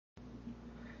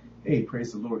Hey,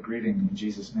 praise the Lord. Greeting in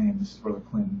Jesus' name. This is Brother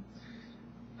Clinton.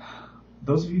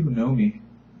 Those of you who know me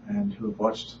and who have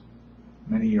watched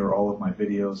many or all of my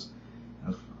videos,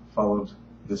 have followed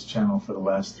this channel for the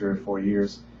last 3 or 4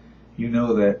 years, you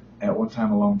know that at one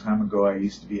time, a long time ago, I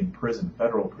used to be in prison,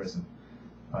 federal prison.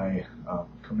 I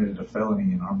committed a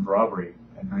felony in armed robbery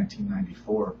in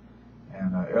 1994,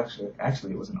 and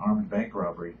actually it was an armed bank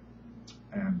robbery.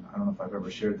 And I don't know if I've ever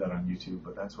shared that on YouTube,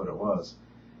 but that's what it was.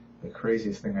 The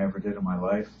craziest thing I ever did in my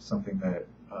life, something that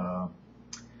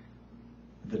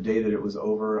the day that it was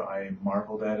over, I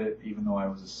marveled at it, even though I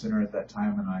was a sinner at that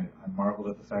time, and I marveled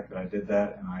at the fact that I did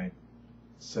that, and I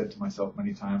said to myself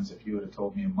many times, if you would have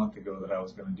told me a month ago that I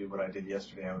was going to do what I did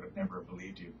yesterday, I would have never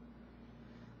believed you.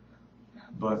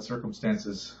 But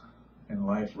circumstances in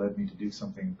life led me to do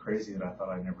something crazy that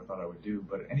I never thought I would do.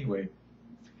 But anyway,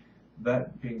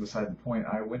 that being beside the point,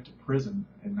 I went to prison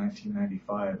in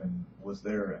 1995 and was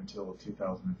there until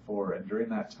 2004. And during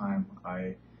that time,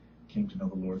 I came to know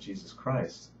the Lord Jesus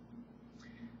Christ.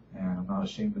 And I'm not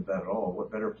ashamed of that at all.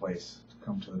 What better place to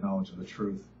come to the knowledge of the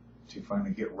truth, to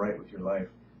finally get right with your life,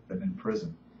 than in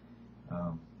prison?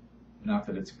 Not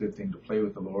that it's a good thing to play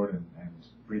with the Lord and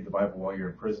read the Bible while you're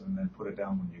in prison and then put it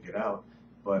down when you get out,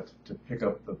 but to pick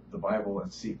up the Bible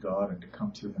and seek God and to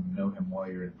come to Him and know Him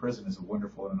while you're in prison is a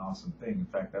wonderful and an awesome thing. In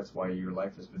fact, that's why your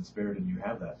life has been spared and you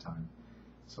have that time.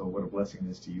 So what a blessing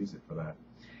it is to use it for that.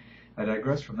 I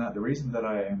digress from that. The reason that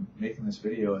I am making this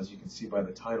video, as you can see by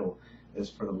the title, is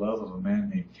for the love of a man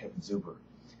named Kevin Zuber,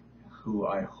 who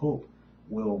I hope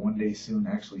will one day soon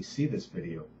actually see this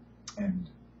video and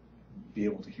be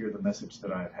able to hear the message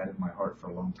that I've had in my heart for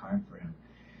a long time for him.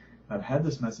 I've had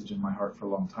this message in my heart for a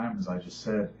long time, as I just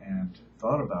said, and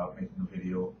thought about making a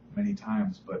video many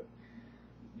times, but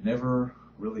never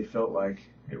really felt like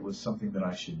it was something that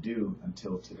I should do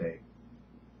until today.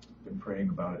 I've been praying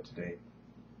about it today.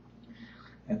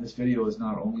 And this video is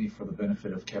not only for the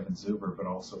benefit of Kevin Zuber, but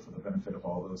also for the benefit of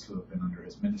all those who have been under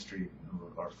his ministry and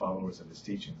who are followers of his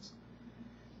teachings.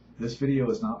 This video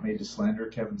is not made to slander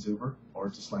Kevin Zuber or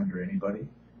to slander anybody.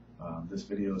 This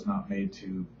video is not made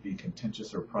to be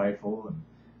contentious or prideful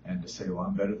and to say, well,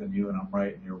 I'm better than you and I'm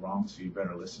right and you're wrong, so you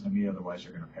better listen to me, otherwise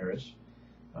you're going to perish.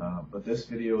 But this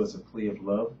video is a plea of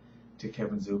love to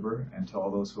Kevin Zuber and to all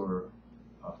those who are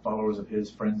followers of his,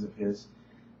 friends of his,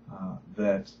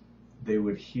 that they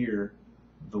would hear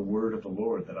the word of the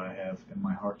Lord that I have in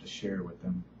my heart to share with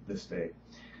them this day.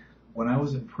 When I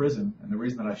was in prison, and the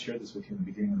reason that I shared this with you in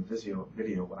the beginning of the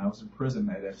video, when I was in prison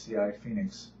at FCI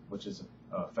Phoenix, which is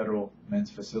a federal men's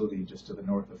facility just to the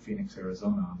north of Phoenix,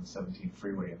 Arizona on the 17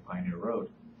 freeway and Pioneer Road,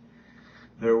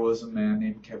 there was a man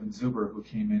named Kevin Zuber who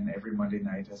came in every Monday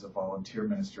night as a volunteer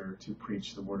minister to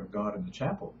preach the Word of God in the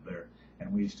chapel there.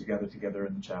 And we used to gather together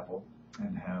in the chapel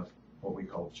and have what we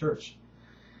called church.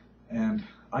 And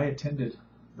I attended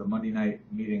the Monday night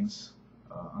meetings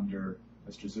under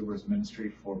Mr. Zuber's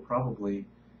ministry for probably,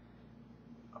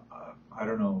 I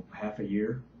don't know, half a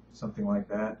year, something like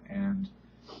that. And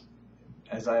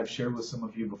as I have shared with some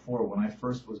of you before, when I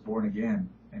first was born again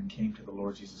and came to the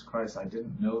Lord Jesus Christ, I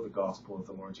didn't know the gospel of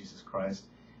the Lord Jesus Christ.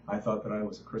 I thought that I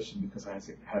was a Christian because I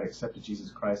had accepted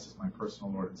Jesus Christ as my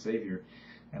personal Lord and Savior.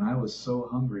 And I was so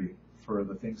hungry for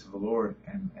the things of the Lord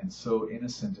and so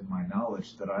innocent in my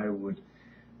knowledge that I would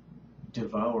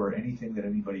devour anything that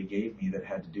anybody gave me that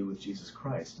had to do with Jesus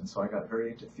Christ. And so I got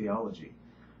very into theology.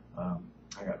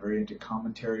 I got very into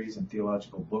commentaries and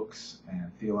theological books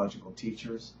and theological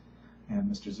teachers, and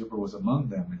Mr. Zuber was among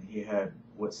them, and he had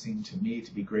what seemed to me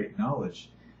to be great knowledge.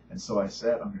 And so I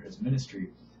sat under his ministry.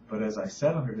 But as I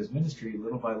sat under his ministry,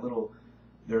 little by little,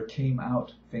 there came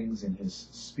out things in his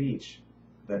speech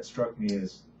that struck me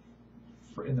as,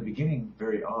 in the beginning,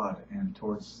 very odd, and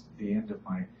towards the end of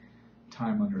my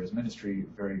time under his ministry,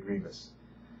 very grievous.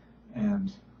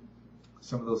 And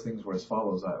some of those things were as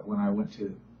follows. When I went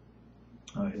to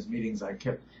his meetings, I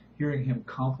kept hearing him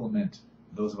compliment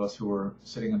those of us who were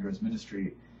sitting under his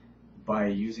ministry by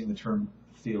using the term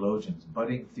theologians,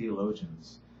 budding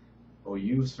theologians. Oh,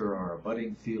 you, sir, are a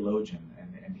budding theologian.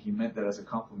 And he meant that as a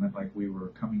compliment, like we were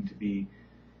coming to be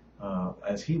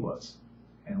as he was.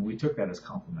 And we took that as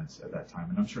compliments at that time,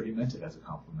 and I'm sure he meant it as a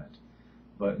compliment.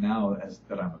 But now, as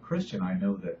that I'm a Christian, I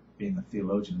know that being a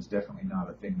theologian is definitely not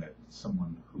a thing that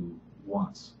someone who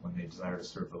wants when they desire to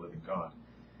serve the living God.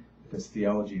 Because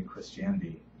theology and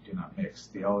Christianity do not mix.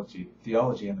 Theology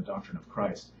and the doctrine of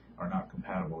Christ are not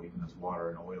compatible, even as water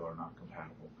and oil are not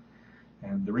compatible.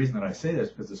 And the reason that I say this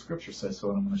is because the Scripture says so,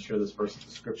 and I'm going to share this verse of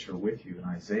the Scripture with you in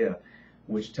Isaiah,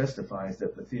 which testifies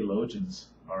that the theologians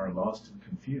are lost and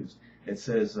confused. It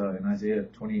says in Isaiah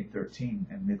 28:13,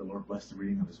 and may the Lord bless the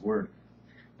reading of His Word,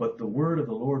 But the word of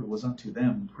the Lord was unto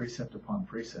them precept upon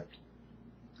precept,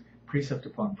 precept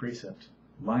upon precept,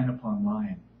 line upon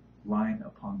line, line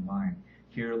upon line,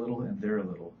 here a little and there a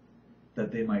little,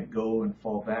 that they might go and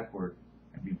fall backward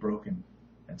and be broken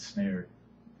and snared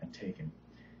and taken.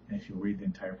 And if you read the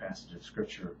entire passage of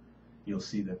Scripture, you'll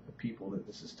see that the people that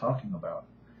this is talking about,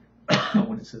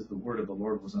 when it says the word of the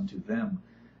Lord was unto them,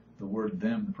 the word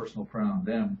them, the personal pronoun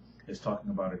them, is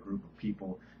talking about a group of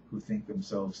people who think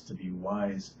themselves to be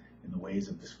wise in the ways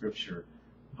of the Scripture,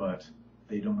 but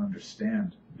they don't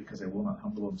understand because they will not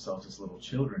humble themselves as little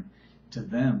children. To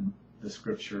them, the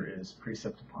Scripture is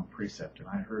precept upon precept. And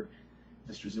I heard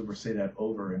Mr. Zuber say that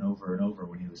over and over and over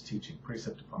when he was teaching,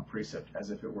 precept upon precept,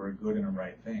 as if it were a good and a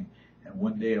right thing. And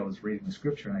one day I was reading the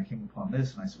Scripture and I came upon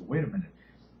this and I said, wait a minute,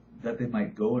 that they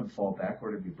might go and fall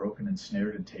backward and be broken and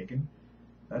snared and taken?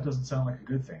 That doesn't sound like a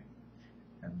good thing.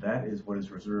 And that is what is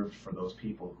reserved for those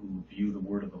people who view the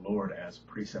word of the Lord as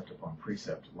precept upon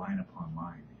precept, line upon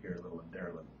line, here a little and there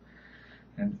a little.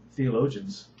 And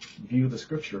theologians view the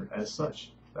Scripture as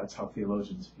such. That's how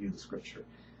theologians view the Scripture.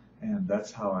 And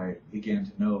that's how I began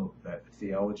to know that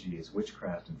theology is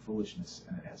witchcraft and foolishness,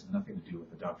 and it has nothing to do with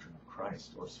the doctrine of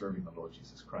Christ or serving the Lord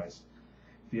Jesus Christ.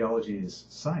 Theology is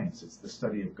science. It's the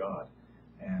study of God.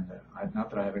 And not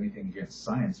that I have anything against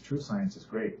science. True science is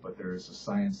great, but there is a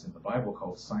science in the Bible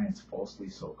called science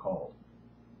falsely so-called.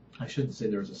 I shouldn't say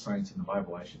there is a science in the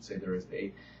Bible. I should say there is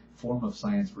a form of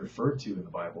science referred to in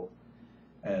the Bible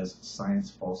as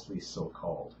science falsely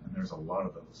so-called. And there's a lot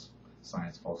of those,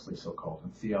 science falsely so-called,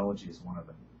 and theology is one of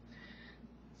them.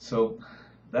 So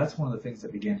that's one of the things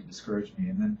that began to discourage me.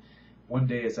 And then one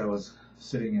day as I was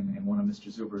sitting in one of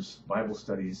Mr. Zuber's Bible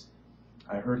studies,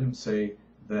 I heard him say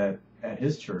that at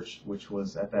his church, which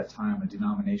was at that time a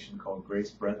denomination called Grace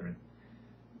Brethren,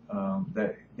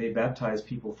 that they baptize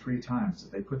people 3 times.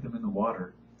 That they put them in the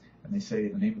water, and they say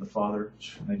in the name of the Father,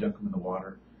 and they dunk them in the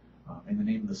water. In the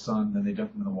name of the Son, then they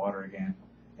dunk them in the water again.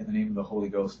 In the name of the Holy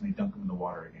Ghost, and they dunk them in the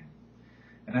water again.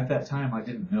 And at that time, I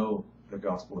didn't know the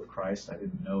gospel of Christ. I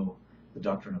didn't know the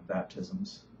doctrine of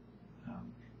baptisms.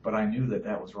 But I knew that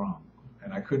that was wrong.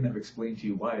 And I couldn't have explained to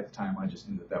you why at the time. I just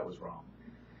knew that that was wrong.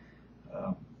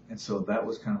 And so that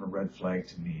was kind of a red flag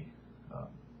to me.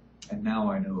 And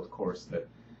now I know, of course, that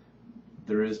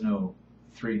there is no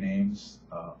 3 names.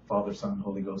 Father, Son, and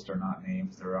Holy Ghost are not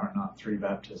names. There are not 3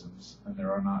 baptisms. And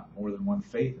there are not more than 1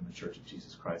 faith in the Church of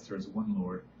Jesus Christ. There is 1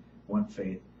 Lord, 1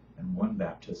 faith, and 1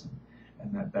 baptism.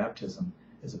 And that baptism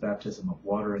is a baptism of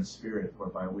water and spirit,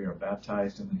 whereby we are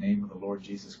baptized in the name of the Lord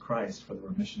Jesus Christ for the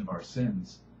remission of our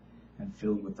sins and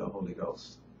filled with the Holy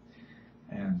Ghost.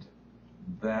 And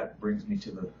that brings me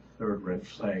to the 3rd red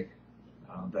flag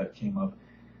that came up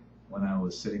when I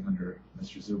was sitting under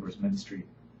Mr. Zuber's ministry.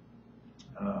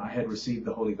 I had received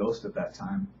the Holy Ghost at that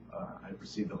time. I had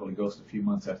received the Holy Ghost a few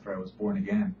months after I was born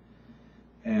again.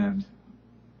 And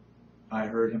I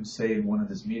heard him say in one of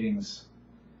his meetings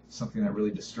something that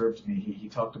really disturbed me. He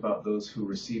talked about those who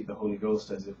received the Holy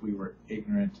Ghost as if we were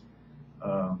ignorant,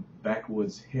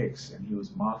 backwoods hicks, and he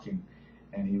was mocking.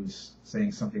 And he was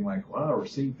saying something like, wow,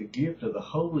 received the gift of the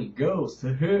Holy Ghost.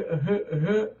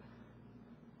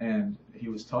 And he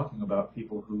was talking about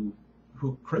people who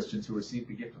Christians who receive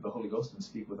the gift of the Holy Ghost and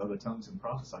speak with other tongues and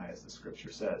prophesy, as the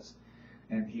Scripture says.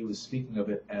 And he was speaking of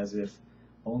it as if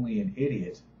only an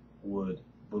idiot would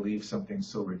believe something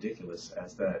so ridiculous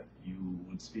as that you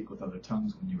would speak with other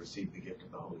tongues when you receive the gift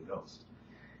of the Holy Ghost.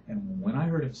 And when I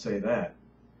heard him say that,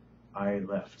 I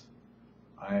left.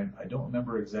 I don't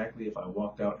remember exactly if I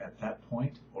walked out at that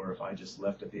point or if I just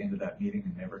left at the end of that meeting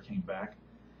and never came back.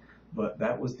 But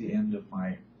that was the end of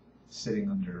my sitting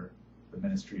under the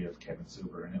ministry of Kevin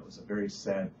Zuber, and it was a very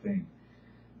sad thing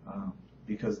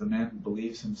because the man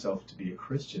believes himself to be a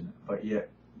Christian, but yet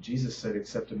Jesus said,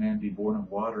 except a man be born of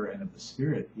water and of the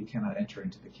Spirit, he cannot enter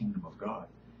into the kingdom of God.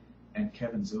 And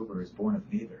Kevin Zuber is born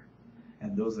of neither.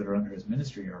 And those that are under his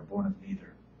ministry are born of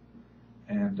neither.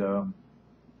 And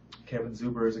Kevin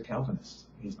Zuber is a Calvinist.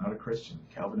 He's not a Christian.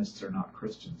 Calvinists are not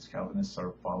Christians. Calvinists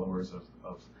are followers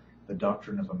of the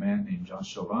doctrine of a man named John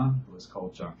Chauvin, who is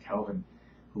called John Calvin,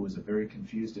 who was a very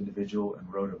confused individual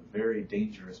and wrote a very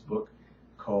dangerous book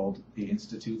called The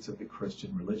Institutes of the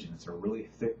Christian Religion. It's a really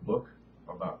thick book,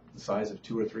 about the size of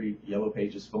 2 or 3 Yellow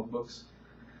Pages phone books.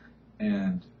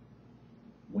 And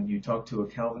when you talk to a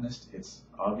Calvinist, it's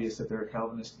obvious that they're a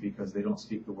Calvinist because they don't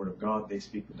speak the Word of God, they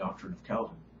speak the doctrine of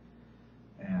Calvin.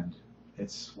 And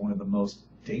it's one of the most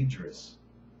dangerous,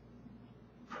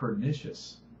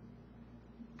 pernicious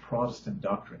Protestant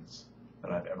doctrines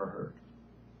that I've ever heard.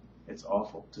 It's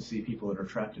awful to see people that are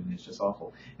trapped in it. It's just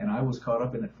awful. And I was caught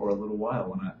up in it for a little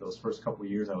while. Those first couple of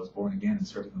years I was born again and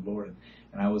serving the Lord,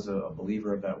 and I was a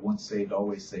believer of that once saved,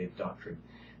 always saved doctrine,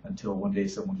 until one day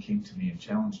someone came to me and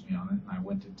challenged me on it, and I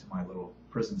went into my little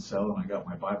prison cell and I got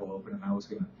my Bible open, and I was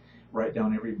going to write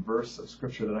down every verse of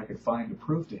Scripture that I could find to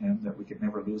prove to him that we could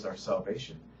never lose our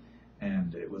salvation.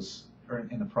 And it was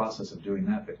in the process of doing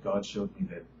that God showed me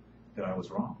that I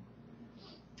was wrong.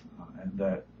 And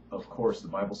that, of course, the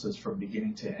Bible says from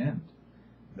beginning to end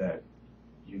that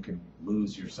you can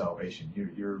lose your salvation.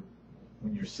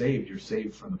 When you're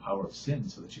saved from the power of sin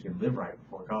so that you can live right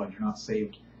before God. You're not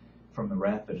saved from the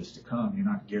wrath that is to come. You're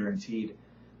not guaranteed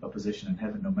a position in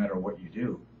heaven no matter what you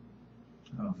do.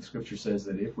 The Scripture says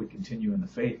that if we continue in the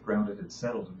faith, grounded and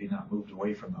settled, and be not moved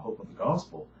away from the hope of the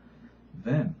gospel,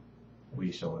 then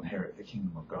we shall inherit the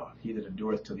kingdom of God. He that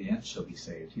endureth to the end shall be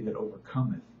saved. He that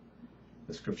overcometh,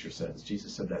 the Scripture says.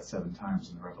 Jesus said that 7 times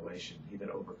in the Revelation. He that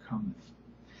overcometh.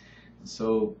 And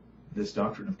so this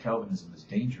doctrine of Calvinism is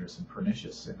dangerous and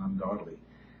pernicious and ungodly.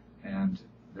 And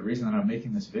the reason that I'm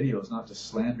making this video is not to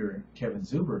slander Kevin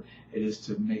Zuber. It is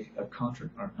to make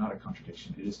not a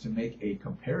contradiction. It is to make a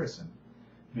comparison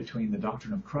between the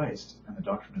doctrine of Christ and the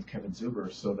doctrine of Kevin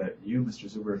Zuber, so that you, Mr.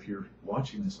 Zuber, if you're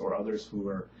watching this, or others who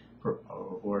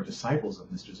are disciples of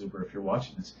Mr. Zuber, if you're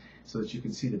watching this, so that you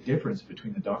can see the difference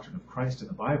between the doctrine of Christ in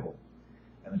the Bible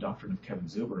and the doctrine of Kevin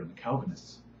Zuber and the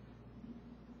Calvinists,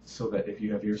 so that if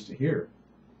you have ears to hear,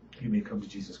 you may come to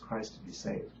Jesus Christ and be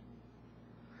saved.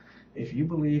 If you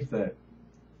believe that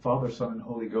Father, Son, and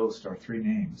Holy Ghost are 3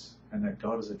 names, and that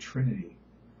God is a Trinity,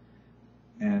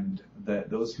 and that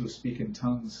those who speak in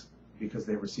tongues because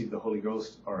they receive the Holy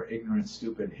Ghost are ignorant,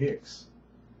 stupid hicks,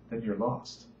 then you're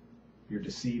lost. You're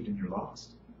deceived and you're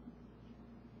lost.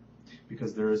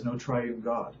 Because there is no triune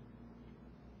God.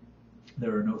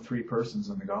 There are no 3 persons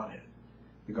in the Godhead.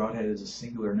 The Godhead is a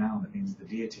singular noun that means the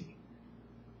deity.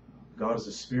 God is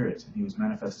a spirit, and he was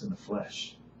manifest in the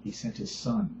flesh. He sent his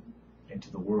Son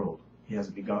into the world. He has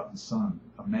a begotten Son,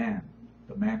 a man,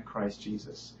 the man Christ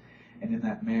Jesus. And in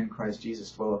that man Christ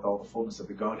Jesus dwelleth all the fullness of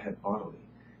the Godhead bodily.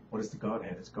 What is the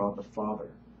Godhead? It's God the Father.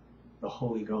 The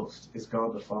Holy Ghost is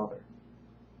God the Father.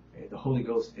 Okay? The Holy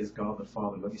Ghost is God the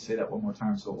Father. Let me say that one more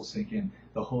time so it will sink in.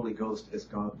 The Holy Ghost is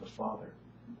God the Father.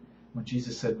 When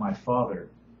Jesus said, my Father,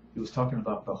 he was talking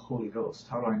about the Holy Ghost.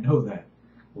 How do I know that?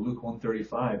 Well, Luke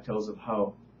 1:35 tells of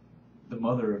how the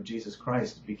mother of Jesus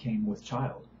Christ became with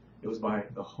child. It was by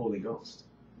the Holy Ghost.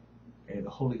 Okay? The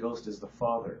Holy Ghost is the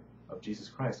Father of Jesus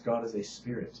Christ. God is a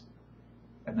spirit,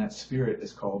 and that spirit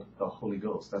is called the Holy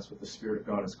Ghost. That's what the Spirit of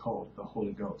God is called, the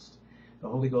Holy Ghost. The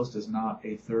Holy Ghost is not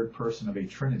a 3rd person of a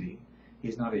Trinity.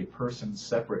 He's not a person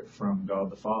separate from God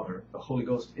the Father. The Holy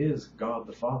Ghost is God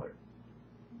the Father.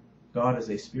 God is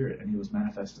a spirit, and he was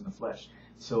manifest in the flesh.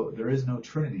 So there is no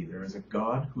Trinity. There is a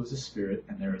God who is a spirit,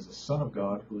 and there is a Son of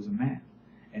God who is a man.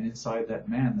 And inside that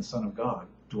man, the Son of God,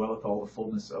 dwelleth all the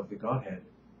fullness of the Godhead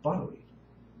bodily.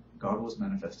 God was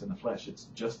manifest in the flesh. It's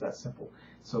just that simple.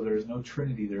 So there is no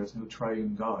Trinity, there is no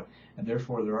triune God, and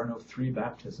therefore there are no 3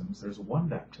 baptisms. There's one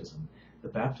baptism. The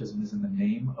baptism is in the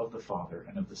name of the Father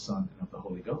and of the Son and of the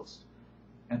Holy Ghost.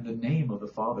 And the name of the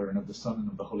Father and of the Son and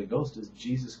of the Holy Ghost is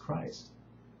Jesus Christ.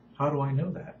 How do I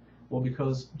know that? Well,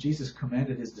 because Jesus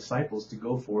commanded his disciples to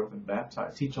go forth and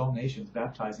baptize, teach all nations,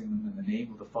 baptizing them in the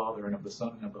name of the Father and of the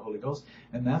Son and of the Holy Ghost.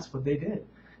 And that's what they did.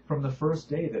 From the first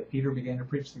day that Peter began to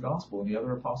preach the gospel, and the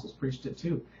other apostles preached it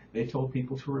too, they told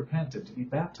people to repent and to be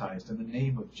baptized in the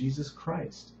name of Jesus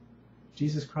Christ.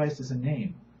 Jesus Christ is a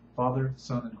name. Father,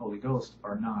 Son, and Holy Ghost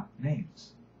are not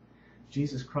names.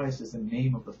 Jesus Christ is the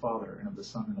name of the Father and of the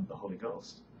Son and of the Holy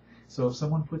Ghost. So if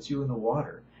someone puts you in the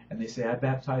water and they say, I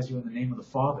baptize you in the name of the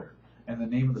Father and the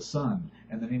name of the Son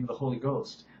and the name of the Holy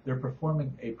Ghost, they're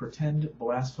performing a pretend,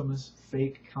 blasphemous,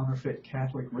 fake, counterfeit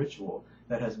Catholic ritual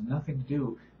that has nothing to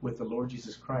do with the Lord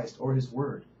Jesus Christ or his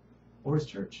word or his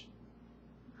church.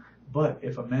 But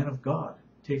if a man of God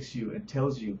takes you and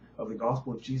tells you of the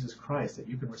gospel of Jesus Christ, that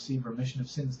you can receive remission of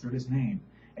sins through his name,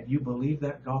 and you believe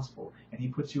that gospel, and he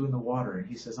puts you in the water, and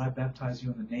he says, I baptize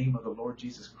you in the name of the Lord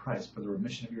Jesus Christ for the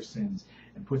remission of your sins,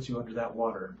 and puts you under that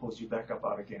water and pulls you back up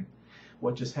out again,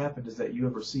 what just happened is that you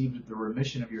have received the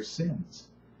remission of your sins,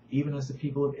 even as the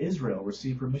people of Israel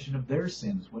received remission of their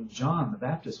sins when John the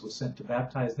Baptist was sent to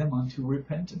baptize them unto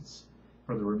repentance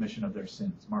for the remission of their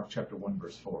sins. Mark chapter 1,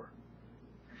 verse 4.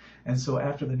 And so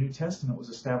after the New Testament was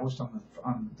established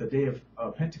on the day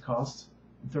of Pentecost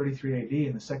in 33 AD,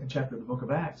 in the 2nd chapter of the book of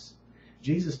Acts,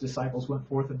 Jesus' disciples went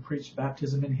forth and preached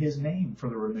baptism in his name for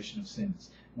the remission of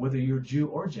sins, whether you're Jew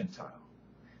or Gentile,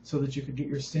 so that you could get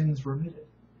your sins remitted.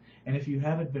 And if you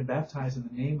haven't been baptized in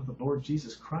the name of the Lord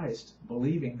Jesus Christ,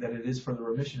 believing that it is for the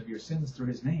remission of your sins through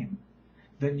his name,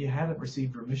 then you haven't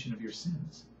received remission of your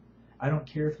sins. I don't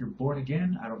care if you're born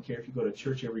again. I don't care if you go to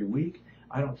church every week.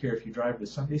 I don't care if you drive the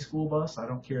Sunday school bus. I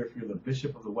don't care if you're the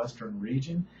bishop of the Western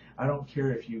region. I don't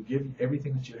care if you give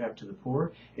everything that you have to the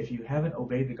poor. If you haven't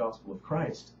obeyed the gospel of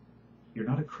Christ, you're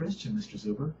not a Christian, Mr.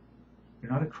 Zuber.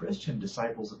 You're not a Christian,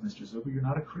 disciples of Mr. Zuber. You're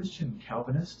not a Christian,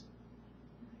 Calvinist.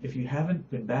 If you haven't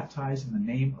been baptized in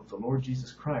the name of the Lord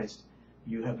Jesus Christ,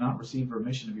 you have not received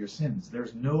remission of your sins.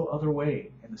 There's no other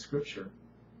way in the Scripture,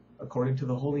 according to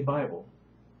the Holy Bible,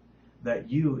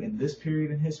 that you, in this period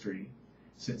in history,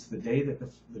 since the day that the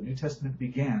New Testament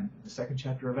began, in the 2nd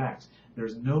chapter of Acts,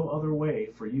 there's no other way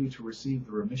for you to receive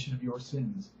the remission of your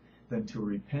sins than to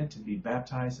repent and be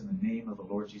baptized in the name of the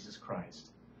Lord Jesus Christ.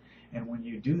 And when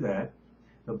you do that,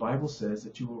 the Bible says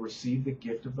that you will receive the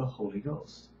gift of the Holy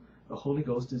Ghost. The Holy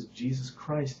Ghost is Jesus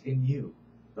Christ in you,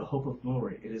 the hope of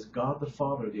glory. It is God the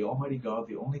Father, the Almighty God,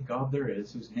 the only God there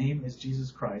is, whose name is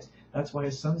Jesus Christ. That's why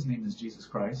his Son's name is Jesus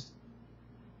Christ,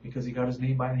 because he got his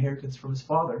name by inheritance from his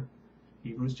Father.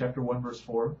 Hebrews chapter 1, verse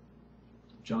 4.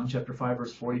 John chapter 5,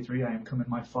 verse 43, I am come in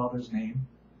my Father's name.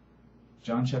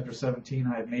 John chapter 17,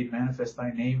 I have made manifest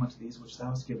thy name unto these which thou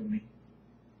hast given me.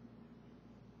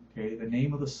 Okay, the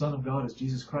name of the Son of God is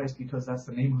Jesus Christ because that's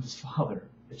the name of his Father.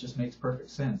 It just makes perfect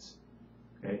sense.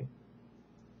 Okay?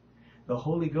 The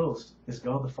Holy Ghost is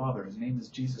God the Father. His name is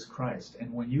Jesus Christ.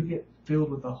 And when you get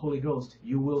filled with the Holy Ghost,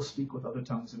 you will speak with other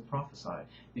tongues and prophesy.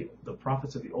 The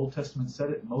prophets of the Old Testament said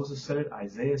it, Moses said it,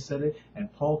 Isaiah said it,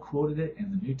 and Paul quoted it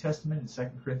in the New Testament in 2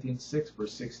 Corinthians 6,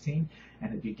 verse 16.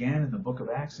 And it began in the book of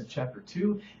Acts in chapter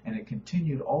 2, and it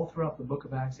continued all throughout the book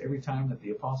of Acts. Every time that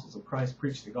the apostles of Christ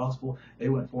preached the gospel, they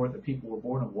went forth, the people were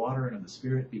born of water and of the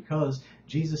Spirit, because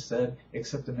Jesus said,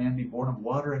 except a man be born of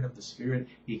water and of the Spirit,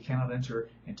 he cannot enter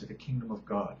into the kingdom of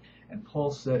God. And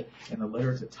Paul said in the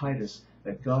letter to Titus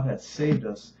that God hath saved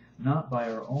us not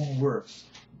by our own works,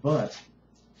 but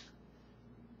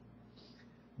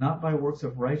not by works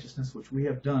of righteousness which we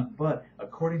have done, but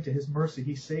according to his mercy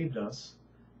he saved us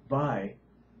by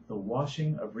the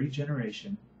washing of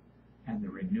regeneration and the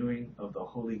renewing of the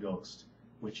Holy Ghost,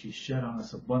 which he shed on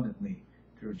us abundantly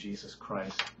through Jesus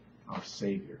Christ, our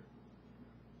Savior.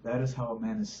 That is how a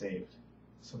man is saved.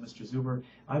 So, Mr. Zuber,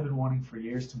 I've been wanting for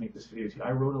years to make this video to you.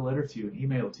 I wrote a letter to you, an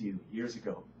email to you years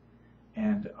ago,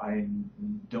 and I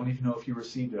don't even know if you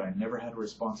received it. I never had a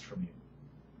response from you.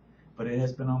 But it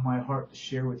has been on my heart to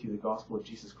share with you the gospel of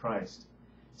Jesus Christ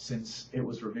since it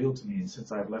was revealed to me and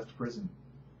since I've left prison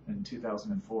in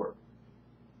 2004.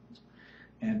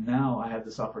 And now I have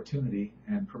this opportunity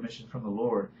and permission from the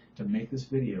Lord to make this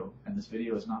video, and this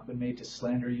video has not been made to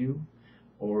slander you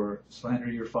or slander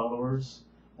your followers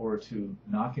or to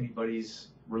knock anybody's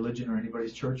religion or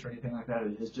anybody's church or anything like that.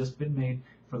 It has just been made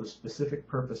for the specific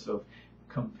purpose of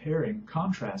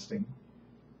contrasting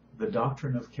the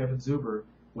doctrine of Kevin Zuber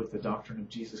with the doctrine of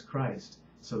Jesus Christ,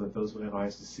 so that those who have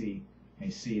eyes to see may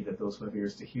see, that those who have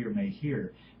ears to hear may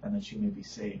hear, and that you may be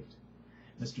saved.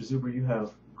 Mr. Zuber, you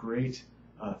have great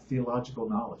theological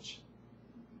knowledge.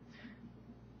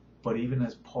 But even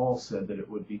as Paul said that it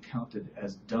would be counted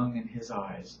as dung in his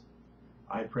eyes,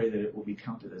 I pray that it will be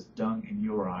counted as dung in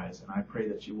your eyes, and I pray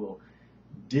that you will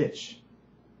ditch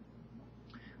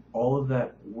all of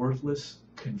that worthless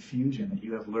confusion that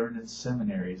you have learned in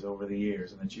seminaries over the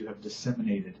years and that you have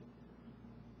disseminated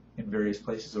in various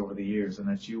places over the years, and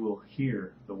that you will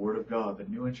hear the Word of God, the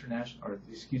New International, or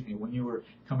excuse me, when you were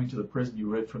coming to the prison, you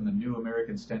read from the New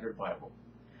American Standard Bible.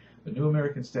 The New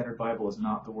American Standard Bible is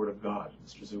not the Word of God,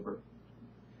 Mr. Zuber.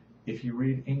 If you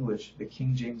read English, the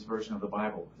King James Version of the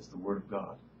Bible is the Word of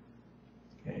God.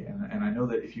 Okay, and I know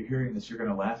that if you're hearing this, you're going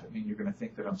to laugh at me and you're going to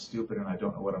think that I'm stupid and I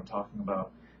don't know what I'm talking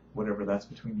about. Whatever, that's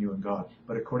between you and God.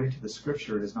 But according to the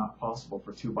Scripture, it is not possible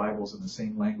for two Bibles in the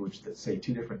same language that say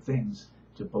two different things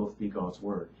to both be God's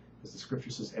Word. Because the Scripture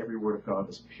says every word of God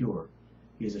is pure.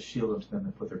 He is a shield unto them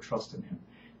that put their trust in him.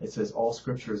 It says all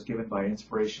Scripture is given by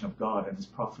inspiration of God and is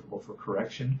profitable for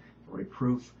correction, for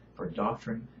reproof, for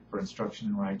doctrine, for instruction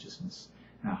in righteousness.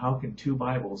 Now, how can two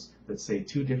Bibles that say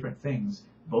two different things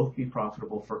both be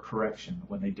profitable for correction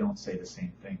when they don't say the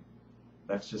same thing?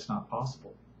 That's just not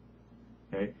possible.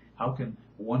 Okay? How can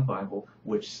one Bible,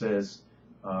 which says,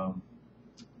 pardon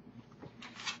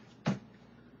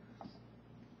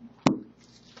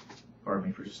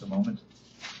me for just a moment.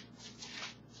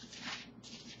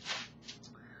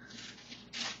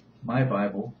 My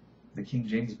Bible, the King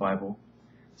James Bible,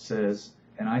 says,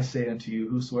 and I say unto you,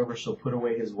 whosoever shall put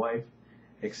away his wife,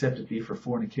 except it be for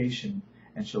fornication,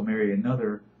 and shall marry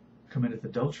another, committeth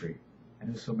adultery. And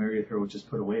whoso marrieth her which is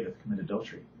put away doth commit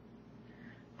adultery.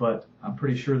 But I'm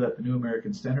pretty sure that the New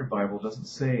American Standard Bible doesn't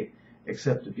say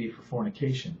except it be for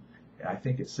fornication. I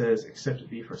think it says except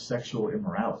it be for sexual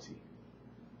immorality.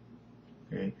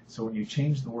 Okay? So when you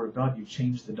change the Word of God, you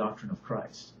change the doctrine of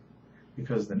Christ.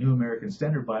 Because the New American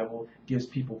Standard Bible gives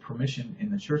people permission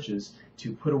in the churches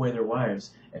to put away their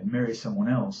wives and marry someone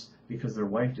else because their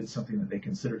wife did something that they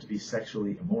consider to be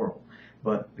sexually immoral.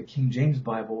 But the King James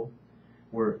Bible,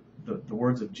 where the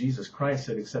words of Jesus Christ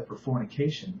said except for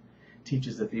fornication,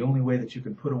 teaches that the only way that you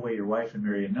can put away your wife and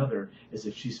marry another is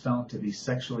if she's found to be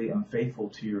sexually unfaithful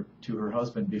to her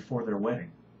husband before their wedding,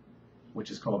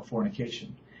 which is called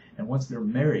fornication. And once they're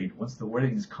married, once the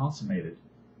wedding is consummated,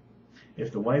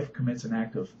 if the wife commits an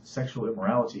act of sexual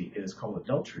immorality, it is called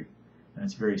adultery. And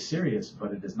it's very serious,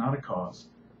 but it is not a cause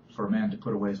for a man to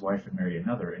put away his wife and marry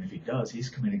another. And if he does, he's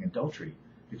committing adultery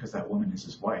because that woman is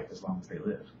his wife as long as they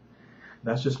live.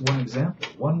 That's just one example.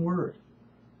 One word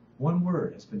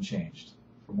has been changed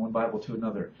from one Bible to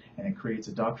another, and it creates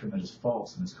a doctrine that is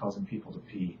false and is causing people to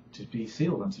be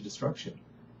sealed unto destruction.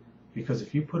 Because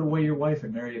if you put away your wife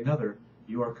and marry another,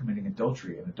 you are committing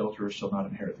adultery, and adulterers shall not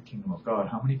inherit the kingdom of God.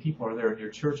 How many people are there in your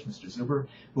church, Mr. Zuber,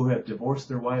 who have divorced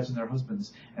their wives and their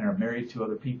husbands and are married to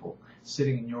other people,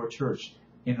 sitting in your church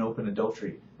in open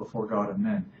adultery before God and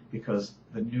men, because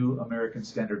the New American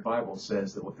Standard Bible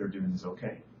says that what they're doing is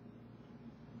okay?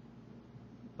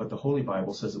 But the Holy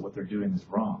Bible says that what they're doing is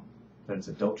wrong, that it's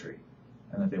adultery,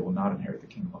 and that they will not inherit the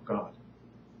kingdom of God.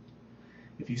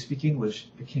 If you speak English,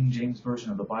 the King James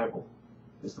Version of the Bible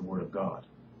is the Word of God.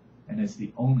 And it's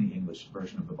the only English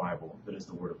version of the Bible that is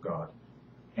the Word of God.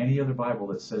 Any other Bible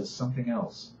that says something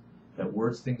else, that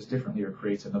words things differently or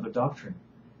creates another doctrine,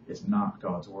 is not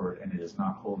God's Word, and it is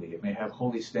not holy. It may have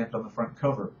holy stamped on the front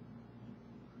cover,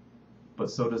 but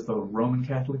so does the Roman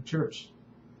Catholic Church.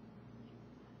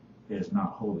 It is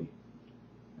not holy.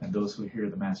 And those who hear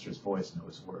the Master's voice know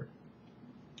His Word.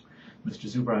 Mr.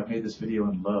 Zuber, I've made this video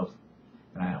in love,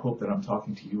 and I hope that I'm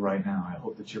talking to you right now. I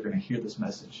hope that you're going to hear this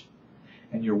message.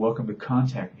 And you're welcome to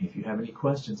contact me if you have any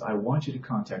questions. I want you to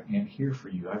contact me. I'm here for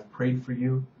you. I've prayed for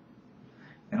you.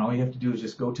 And all you have to do is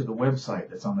just go to the website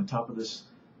that's on the top of this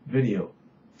video,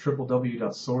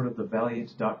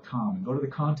 www.swordofthevaliant.com, and go to the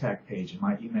contact page, and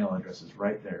my email address is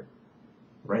right there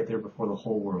before the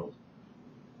whole world.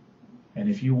 And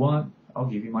if you want, I'll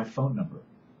give you my phone number,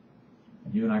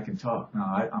 and you and I can talk.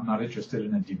 Now, I'm not interested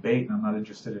in a debate, and I'm not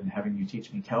interested in having you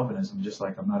teach me Calvinism, just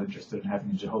like I'm not interested in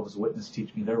having a Jehovah's Witness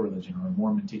teach me their religion or a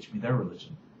Mormon teach me their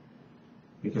religion.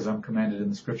 Because I'm commanded in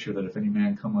the Scripture that if any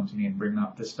man come unto me and bring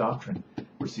not this doctrine,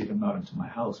 receive him not into my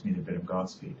house, neither bid him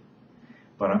Godspeed.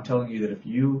 But I'm telling you that if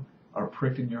you are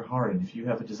pricked in your heart, and if you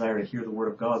have a desire to hear the Word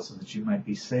of God so that you might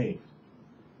be saved,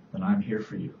 then I'm here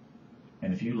for you.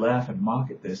 And if you laugh and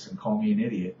mock at this and call me an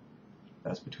idiot,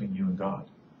 that's between you and God.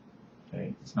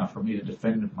 Okay? It's not for me to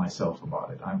defend myself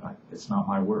about it. It's not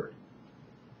my word.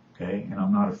 Okay? And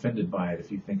I'm not offended by it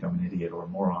if you think I'm an idiot or a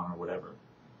moron or whatever.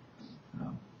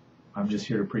 I'm just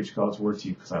here to preach God's word to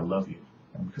you because I love you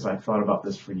and because I've thought about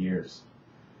this for years.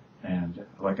 And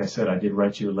like I said, I did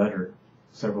write you a letter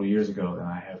several years ago, and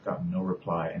I have gotten no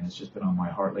reply. And it's just been on my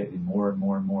heart lately more and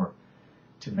more and more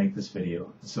to make this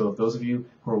video. So if those of you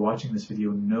who are watching this video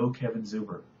know Kevin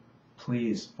Zuber,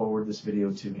 please forward this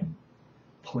video to him.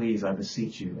 Please, I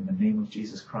beseech you, in the name of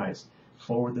Jesus Christ,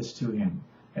 forward this to him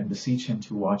and beseech him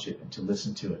to watch it and to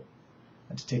listen to it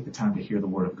and to take the time to hear the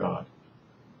Word of God.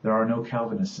 There are no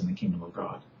Calvinists in the kingdom of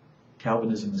God.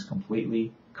 Calvinism is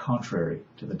completely contrary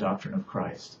to the doctrine of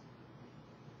Christ.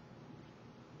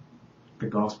 The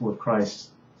gospel of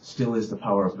Christ still is the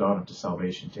power of God unto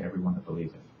salvation to everyone that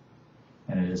believeth.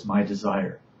 And it is my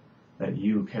desire that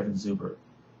you, Kevin Zuber,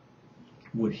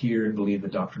 would hear and believe the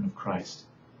doctrine of Christ,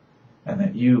 and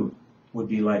that you would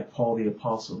be like Paul the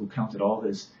Apostle, who counted all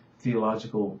his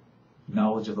theological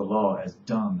knowledge of the law as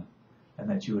dung, and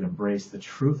that you would embrace the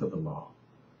truth of the law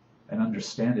and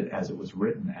understand it as it was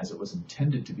written, as it was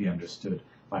intended to be understood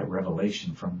by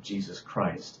revelation from Jesus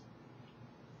Christ,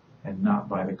 and not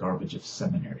by the garbage of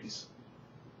seminaries.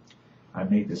 I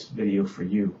made this video for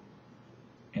you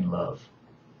in love.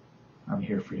 I'm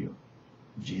here for you.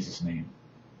 In Jesus' name.